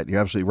like that, you're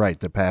absolutely right.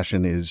 The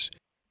passion is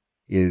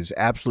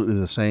absolutely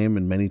the same,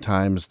 and many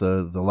times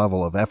the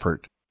level of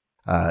effort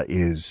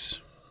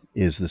is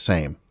the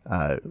same.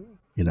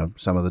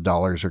 Some of the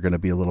dollars are going to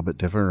be a little bit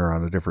different or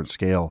on a different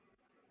scale,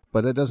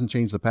 but it doesn't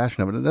change the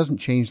passion of it. It doesn't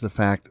change the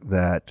fact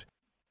that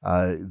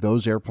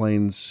those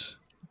airplanes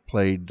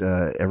played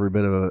every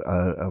bit of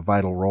a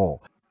vital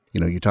role.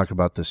 You talked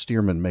about the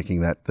Stearman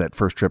making that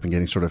first trip and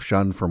getting sort of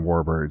shunned from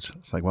warbirds.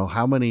 It's like, well,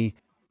 how many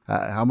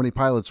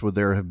pilots would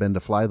there have been to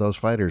fly those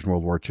fighters in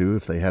World War II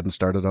if they hadn't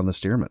started on the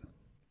Stearman?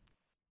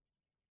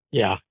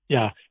 Yeah.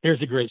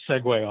 Here's a great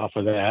segue off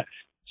of that.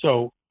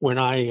 So when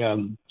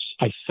I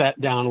sat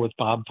down with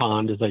Bob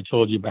Pond, as I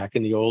told you back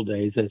in the old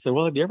days, I said,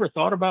 well, have you ever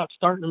thought about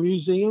starting a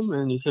museum?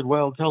 And he said,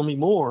 well, tell me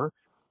more.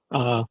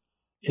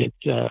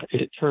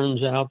 It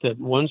turns out that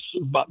once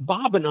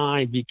Bob and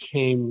I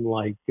became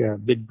like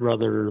big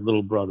brother,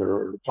 little brother,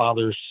 or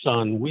father,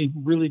 son, we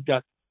really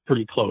got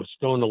pretty close,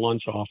 going to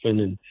lunch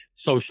often and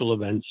social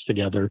events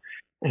together.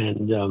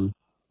 And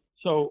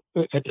so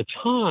at the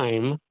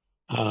time,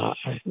 I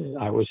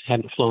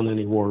hadn't flown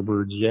any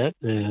warbirds yet,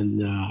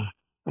 and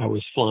I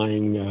was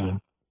flying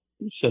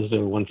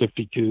Cessna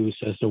 152,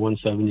 Cessna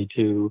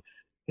 172.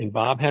 And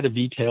Bob had a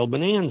V-tail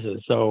Bonanza.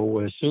 So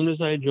as soon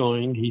as I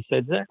joined, he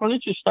said, Zach, why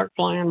don't you start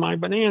flying my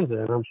Bonanza?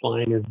 And I'm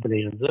flying his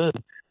Bonanza.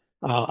 And,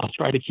 I'll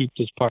try to keep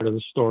this part of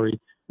the story.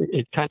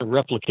 It kind of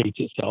replicates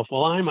itself.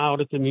 Well, I'm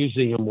out at the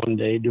museum one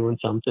day doing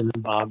something,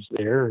 and Bob's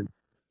there. And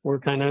we're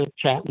kind of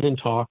chatting and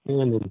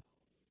talking. And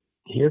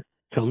here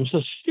comes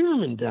a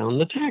Stearman down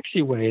the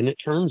taxiway, and it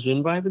turns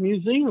in by the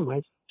museum.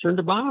 I turned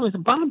to Bob. I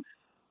said, Bob,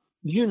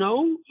 do you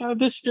know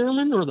this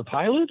Stearman or the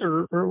pilot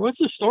or what's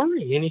the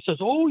story? And he says,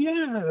 oh,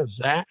 yeah,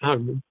 Zach.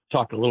 I'm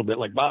talking a little bit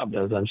like Bob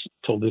does. I've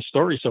told this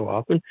story so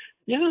often.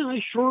 Yeah,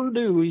 I sure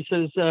do. He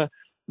says,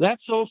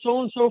 that's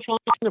so-and-so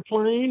flying a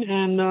plane,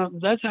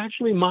 and that's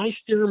actually my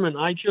Stearman.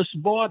 I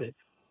just bought it.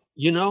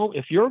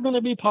 If you're going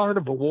to be part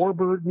of a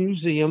warbird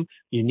museum,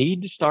 you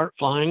need to start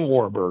flying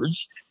warbirds.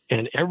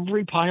 And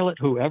every pilot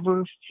who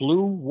ever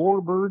flew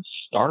warbirds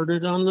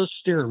started on the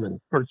Stearman.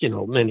 Or,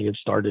 many have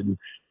started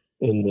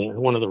in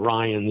one of the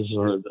Ryans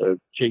or the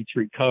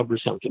J3 Cub or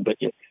something. But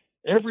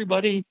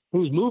everybody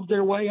who's moved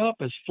their way up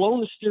has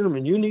flown a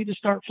Stearman. You need to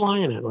start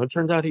flying it. Well, it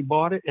turns out he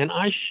bought it. And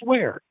I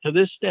swear to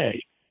this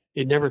day,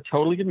 he'd never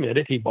totally admit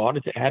it. He bought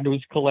it to add to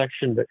his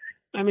collection. But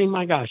I mean,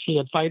 my gosh, he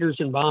had fighters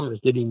and bombers.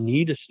 Did he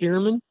need a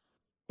Stearman?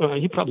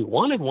 He probably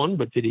wanted one,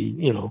 but did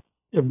he,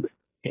 and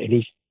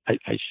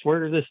I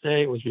swear to this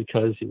day, it was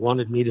because he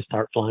wanted me to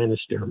start flying a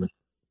Stearman.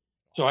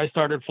 So I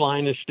started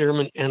flying a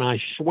Stearman, and I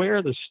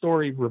swear the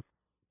story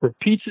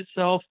repeats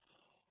itself.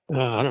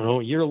 I don't know,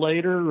 a year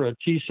later, a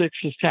T6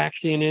 is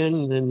taxiing in,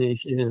 and then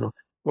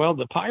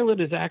the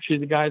pilot is actually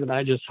the guy that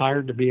I just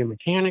hired to be a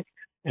mechanic,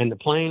 and the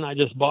plane I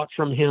just bought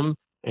from him,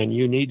 and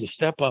you need to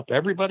step up.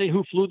 Everybody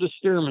who flew the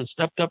Stearman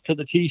stepped up to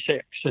the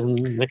T6,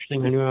 and next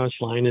thing I knew, I was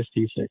flying this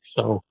T6.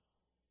 So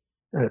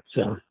that's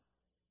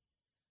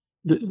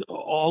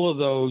all of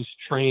those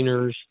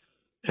trainers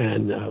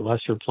and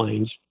lesser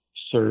planes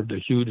served a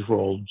huge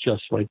role,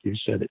 just like you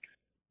said it.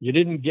 You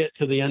didn't get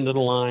to the end of the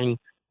line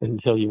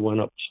until you went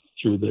up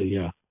through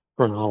the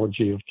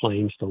chronology of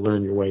planes to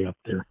learn your way up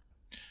there.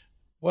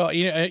 Well,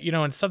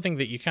 and something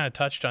that you kind of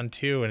touched on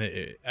too,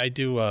 and I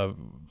do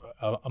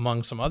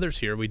among some others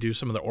here, we do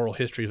some of the oral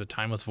histories with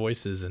Timeless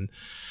Voices, and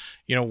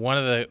one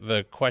of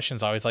the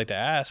questions I always like to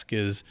ask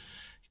is,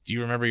 do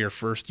you remember your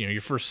first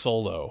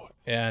solo?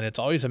 And it's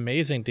always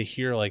amazing to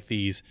hear like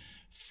these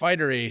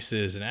fighter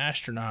aces and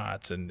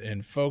astronauts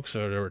and folks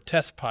that are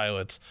test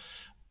pilots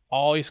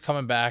always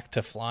coming back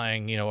to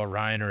flying, a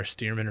Ryan or a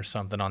Stearman or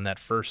something on that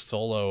first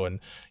solo, and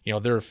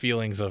their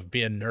feelings of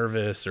being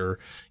nervous or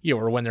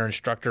or when their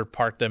instructor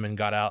parked them and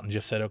got out and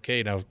just said,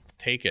 okay, now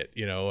take it,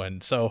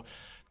 and so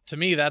to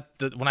me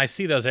when I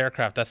see those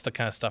aircraft, that's the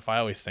kind of stuff I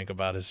always think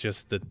about, is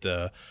just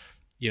that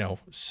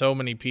so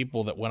many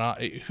people that went on,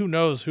 who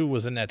knows who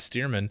was in that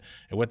Stearman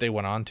and what they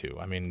went on to.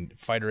 I mean,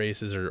 fighter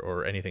aces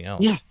or anything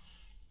else. Yeah.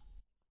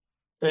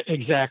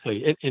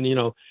 Exactly.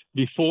 And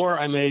before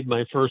I made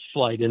my first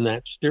flight in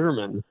that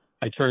Stearman,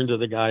 I turned to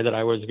the guy that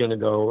I was going to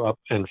go up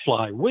and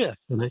fly with.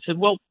 And I said,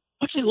 well,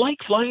 what's it like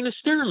flying a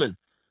Stearman?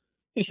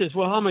 He says,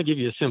 well, I'm going to give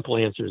you a simple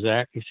answer,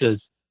 Zach. He says,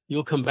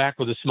 you'll come back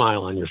with a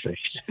smile on your face.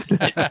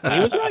 And he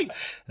was right.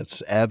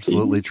 That's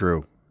absolutely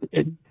true.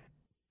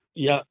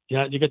 Yeah.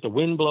 You get the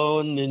wind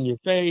blowing in your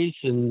face,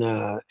 and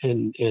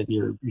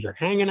you're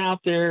hanging out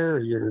there.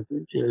 You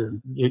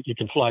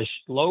can fly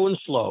slow and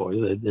slow,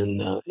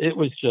 and it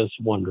was just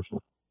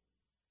wonderful.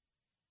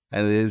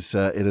 And it is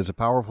a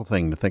powerful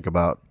thing to think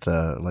about.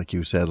 Like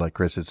you said, like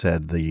Chris had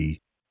said, the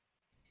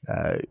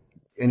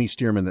any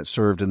Stearman that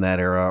served in that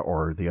era,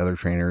 or the other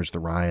trainers, the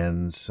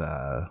Ryans,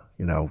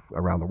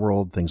 around the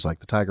world, things like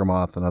the Tiger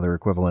Moth and other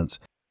equivalents.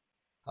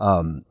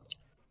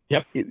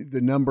 Yep.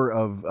 The number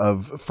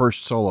of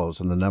first solos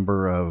and the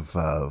number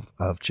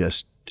of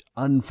just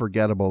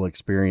unforgettable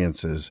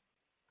experiences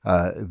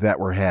that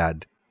were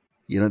had.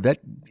 You know, that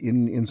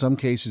in some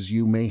cases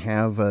you may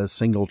have a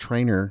single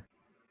trainer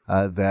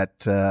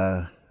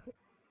that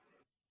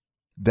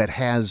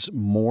has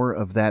more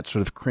of that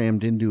sort of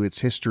crammed into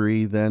its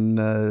history than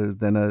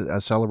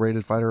a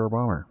celebrated fighter or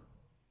bomber.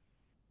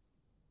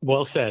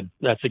 Well said.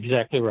 That's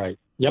exactly right.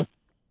 Yep.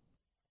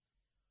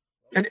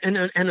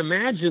 And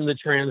imagine the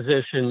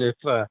transition if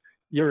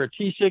you're a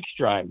T6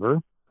 driver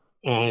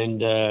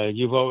and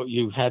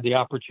you've had the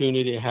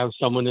opportunity to have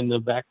someone in the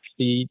back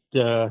seat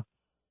and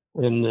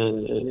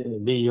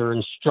be your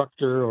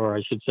instructor, or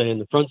I should say in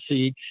the front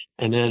seat,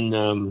 and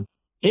then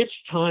it's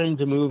time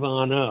to move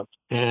on up,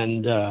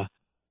 and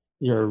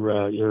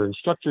your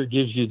instructor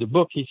gives you the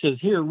book. He says,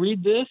 "Here,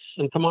 read this,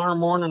 and tomorrow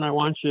morning I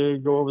want you to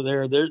go over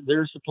there.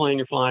 There's the plane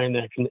you're flying.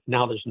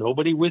 Now there's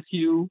nobody with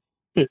you."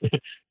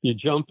 You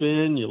jump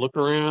in, you look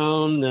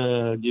around,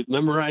 you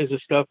memorize the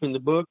stuff in the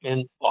book,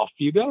 and off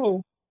you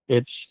go.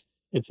 It's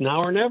now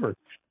or never.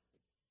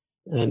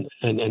 And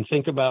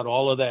think about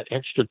all of that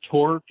extra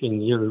torque,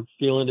 and you're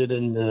feeling it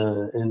in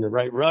the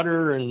right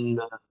rudder, and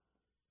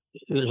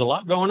there's a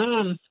lot going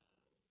on.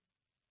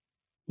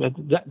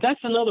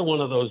 That's another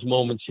one of those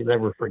moments you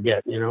never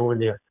forget. You know,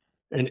 when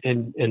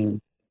in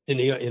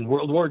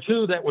World War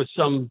II, that was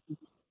some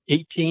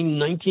 18,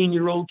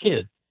 19-year-old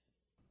kid.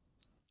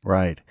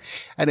 Right.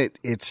 And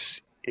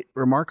it's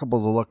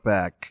remarkable to look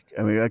back.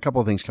 I mean, a couple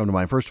of things come to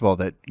mind. First of all,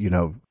 that, you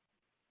know,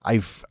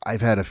 I've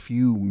had a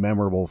few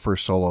memorable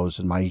first solos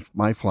in my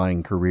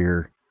flying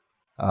career.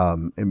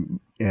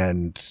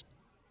 And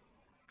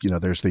you know,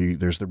 there's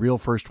the real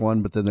first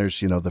one, but then there's,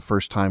 you know, the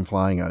first time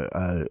flying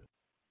a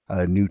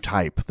new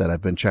type that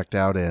I've been checked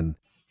out in.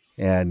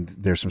 And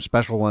there's some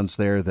special ones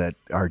there that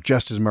are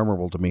just as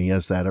memorable to me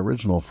as that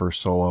original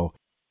first solo.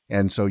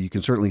 And so you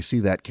can certainly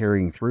see that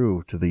carrying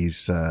through to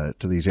these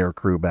air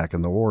crew back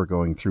in the war,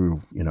 going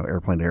through, you know,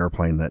 airplane to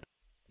airplane, that,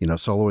 you know,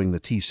 soloing the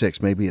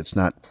T6. Maybe it's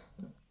not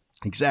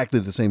exactly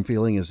the same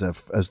feeling as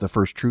the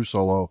first true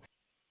solo,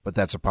 but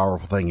that's a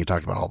powerful thing. You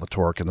talked about all the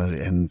torque and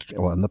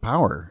the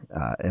power,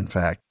 in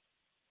fact.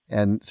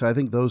 And so I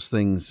think those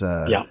things,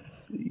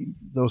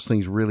 those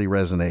things really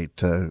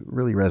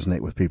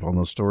resonate with people, and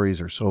those stories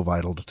are so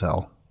vital to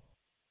tell.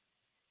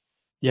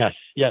 Yes,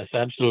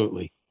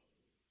 absolutely.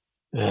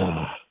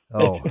 And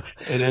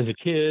as a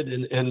kid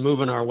and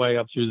moving our way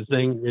up through the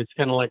thing, it's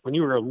kind of like when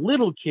you were a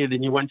little kid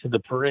and you went to the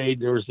parade,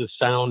 there was the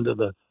sound of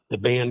the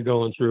band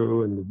going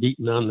through and the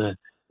beating on the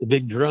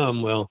big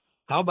drum. Well,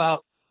 how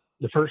about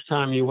the first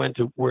time you went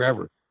to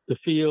wherever, the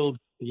field,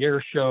 the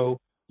air show,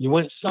 you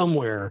went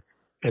somewhere,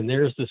 and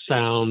there's the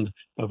sound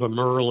of a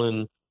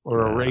Merlin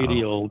or a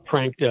radial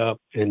cranked up,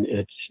 and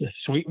it's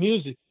sweet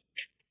music.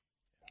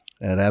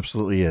 It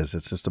absolutely is.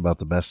 It's just about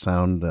the best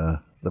sound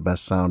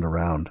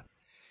around.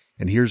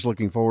 And here's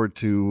looking forward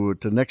to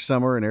next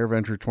summer in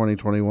AirVenture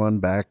 2021,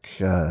 back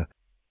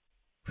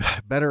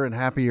better and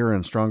happier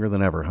and stronger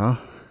than ever, huh?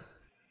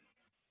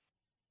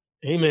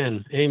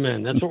 Amen.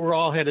 That's what we're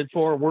all headed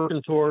for,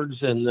 working towards,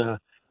 and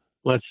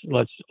let's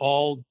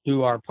all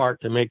do our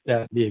part to make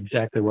that be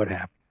exactly what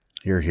happened.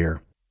 Hear,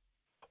 hear.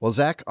 Well,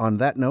 Zach, on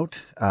that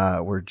note,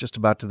 we're just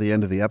about to the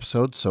end of the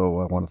episode, so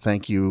I want to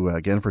thank you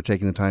again for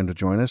taking the time to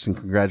join us, and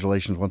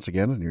congratulations once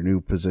again on your new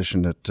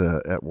position at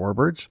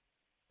Warbirds.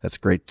 That's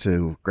great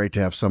to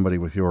have somebody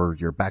with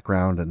your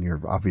background and your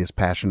obvious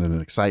passion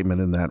and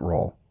excitement in that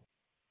role.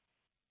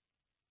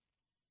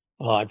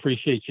 Well, I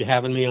appreciate you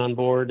having me on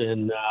board,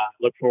 and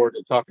look forward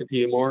to talking to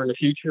you more in the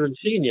future and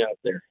seeing you out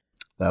there.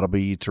 That'll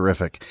be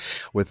terrific.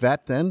 With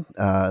that, then,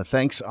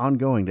 thanks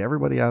ongoing to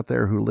everybody out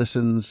there who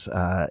listens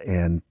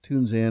and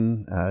tunes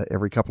in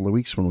every couple of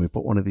weeks when we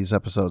put one of these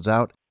episodes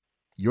out.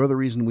 You're the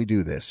reason we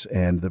do this,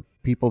 and the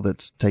people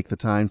that take the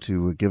time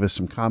to give us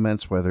some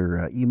comments,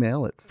 whether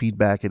email at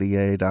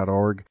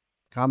feedback@eaa.org,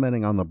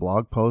 commenting on the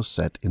blog posts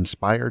at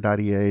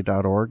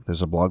inspire.eaa.org.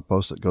 There's a blog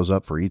post that goes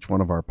up for each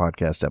one of our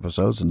podcast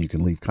episodes, and you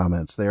can leave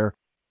comments there,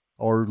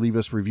 or leave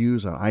us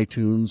reviews on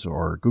iTunes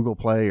or Google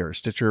Play or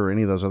Stitcher or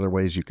any of those other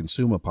ways you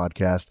consume a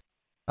podcast.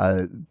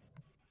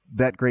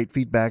 That great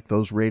feedback,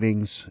 those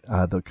ratings,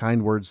 the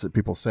kind words that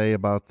people say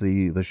about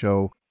the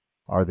show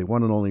are the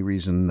one and only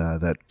reason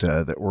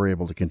that we're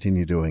able to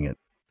continue doing it.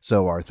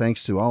 So our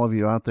thanks to all of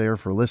you out there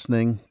for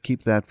listening.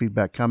 Keep that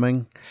feedback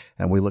coming,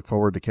 and we look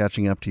forward to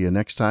catching up to you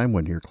next time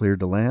when you're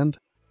cleared to land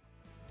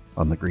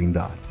on the Green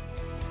Dot.